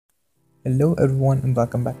Hello everyone and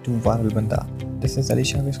welcome back to Viral Banda. This is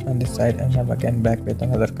Alisha on this side and I'm again back with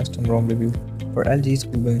another custom ROM review for LG's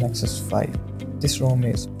Google Nexus 5. This ROM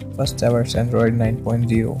is first ever Android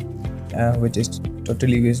 9.0 which is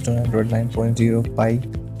totally based on Android 9.0 Pie,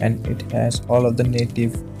 and it has all of the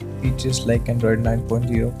native features like Android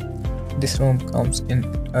 9.0. This ROM comes in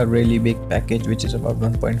a really big package which is about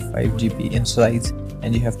 1.5 GB in size,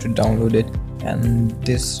 and you have to download it. And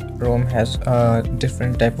this ROM has a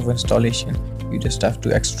different type of installation. You just have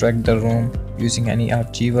to extract the ROM using any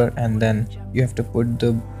archiver, and then you have to put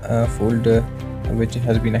the folder which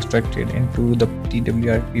has been extracted into the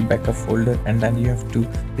twrp backup folder, and then you have to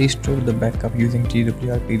restore the backup using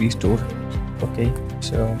twrp restore. Okay,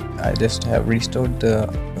 so I just have restored the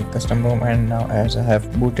custom ROM, and now as I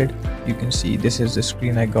have booted, you can see this is the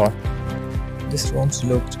screen I got. This ROM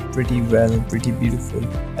looks pretty beautiful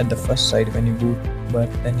at the first sight when you boot, but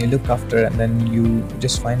then you look after and then you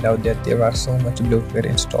just find out that there are so much bloatware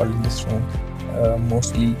installed in this ROM.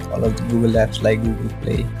 Mostly all of the Google apps like Google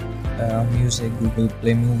Play Music, Google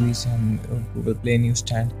Play Movies, and Google Play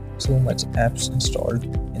Newsstand. So much apps installed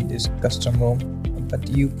in this custom ROM, but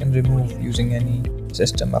you can remove using any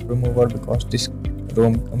system app remover because this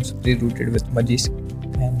ROM comes pre-rooted with Magisk,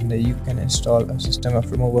 and you can install a system app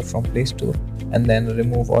remover from Play Store and then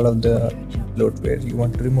remove all of the bloatware you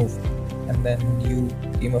want to remove, and then you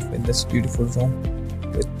came up with this beautiful ROM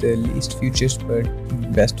with the least features but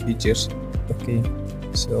best features. Okay,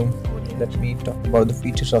 so let me talk about the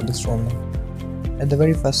features of this ROM now. At the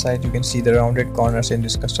very first sight, you can see the rounded corners in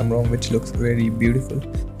this custom ROM, which looks very beautiful,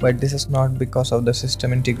 but this is not because of the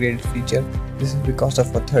system integrated feature. This is because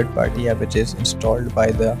of a third-party app which is installed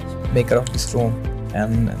by the maker of this ROM,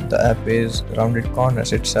 and the app is rounded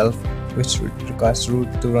corners itself, which requires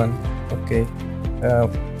root to run. Okay,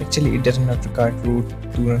 actually it does not require root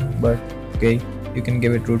to run, but okay, you can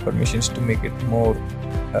give it root permissions to make it more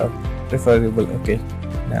preferable. Okay,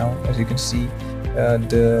 now as you can see,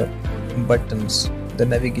 the buttons, the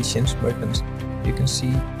navigations buttons, you can see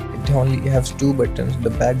it only has two buttons, the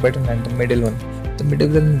back button and the middle one. The middle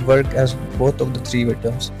one work as both of the three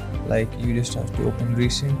buttons. Like you just have to open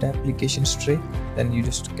recent applications tray, then you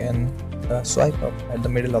just can swipe up at the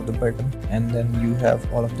middle of the button, and then you have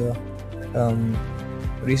all of the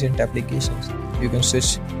recent applications. You can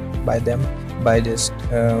switch by them by just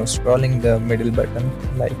scrolling the middle button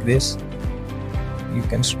like this. You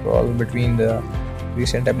can scroll between the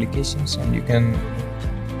recent applications and you can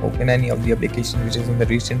open any of the applications which is in the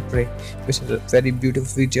recent tray, which is a very beautiful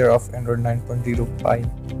feature of Android 9.0 Pie.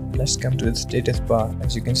 Let's come to the status bar.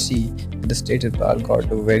 As you can see, the status bar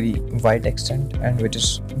got a very wide extent, and which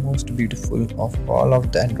is most beautiful of all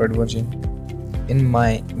of the Android version. In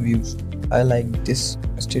my views, I like this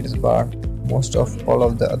status bar most of all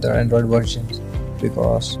of the other Android versions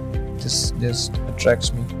because this just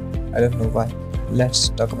attracts me. I don't know why. Let's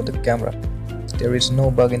talk about the camera. There is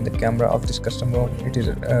no bug in the camera of this custom ROM. It is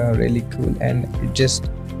really cool, and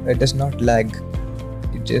it does not lag.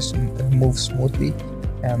 It just moves smoothly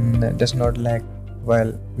and does not lag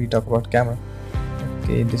while we talk about camera.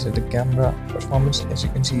 Okay, this is the camera performance. As you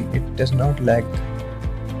can see, it does not lag.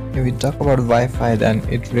 If we talk about Wi-Fi, then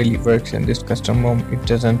it really works in this custom ROM. It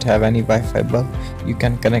doesn't have any Wi-Fi bug. You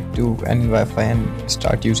can connect to any Wi-Fi and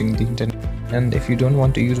start using the internet. And if you don't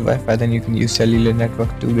want to use Wi-Fi, then you can use cellular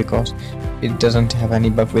network too, because it doesn't have any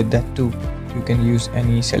bug with that too. You can use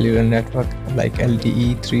any cellular network like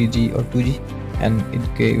LTE, 3G or 2G, and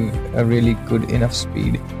it gave a really good enough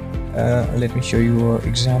speed. Let me show you an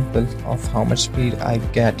example of how much speed I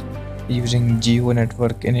get using Jio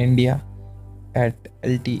network in India at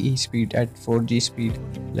LTE speed, at 4G speed.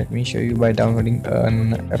 Let me show you by downloading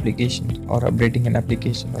an application or updating an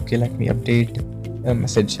application. Okay, let me update a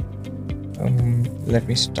message. Let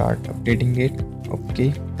me start updating it.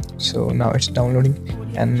 Okay, so now it's downloading,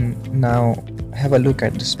 and now have a look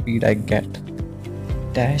at the speed I get.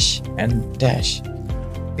 Dash and dash.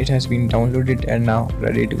 It has been downloaded and now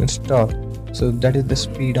ready to install. So that is the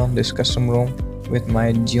speed on this custom ROM with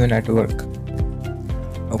my Jio network.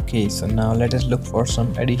 Okay, so now let us look for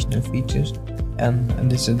some additional features, and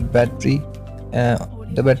this is the battery.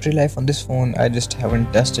 The battery life on this phone, I just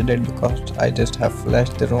haven't tested it because I just have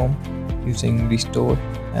flashed the ROM using restore,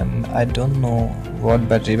 and I don't know what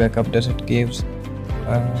battery backup does it gives.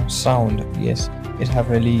 Sound, yes, it have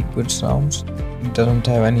really good sounds. It doesn't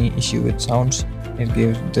have any issue with sounds. It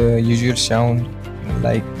gives the usual sound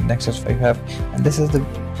like Nexus 5 have, and this is the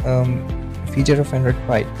feature of Android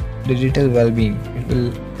Pie, digital well-being. It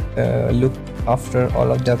will look after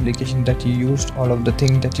all of the applications that you used, all of the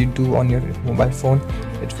things that you do on your mobile phone.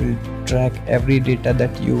 It will track every data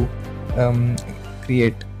that you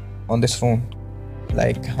create on this phone,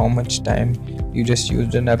 like how much time you just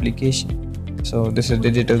used an application. So this is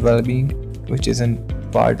digital well-being, which is a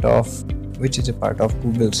part of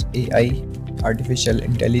Google's AI, artificial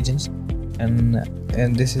intelligence, and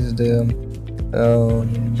this is the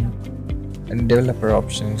and developer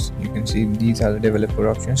options. You can see these are the developer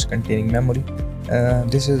options containing memory.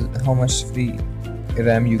 This is how much free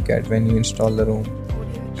RAM you get when you install the ROM,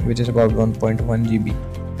 which is about 1.1 GB.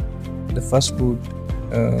 The first boot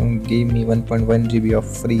gave me 1.1 GB of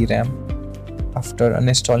free RAM after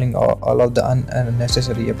uninstalling all of the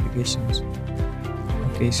unnecessary applications.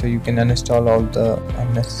 Okay, so you can uninstall all the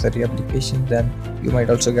unnecessary applications, then you might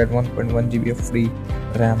also get 1.1 GB of free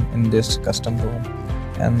RAM in this custom ROM.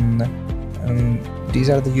 And these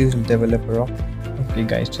are the usual developer options. Okay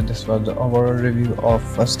guys, so this was the overall review of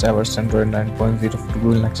first ever Android 9.0 for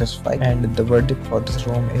Google Nexus 5, and the verdict for this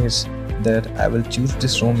ROM is that I will choose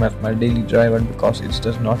this ROM as my daily driver because it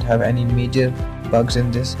does not have any major bugs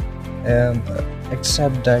in this,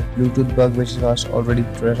 except that Bluetooth bug which was already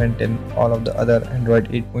present in all of the other Android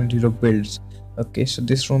 8.0 builds. Okay, so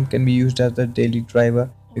this ROM can be used as the daily driver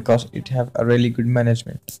because it have a really good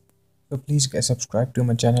management. So please guys, subscribe to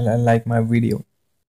my channel and like my video.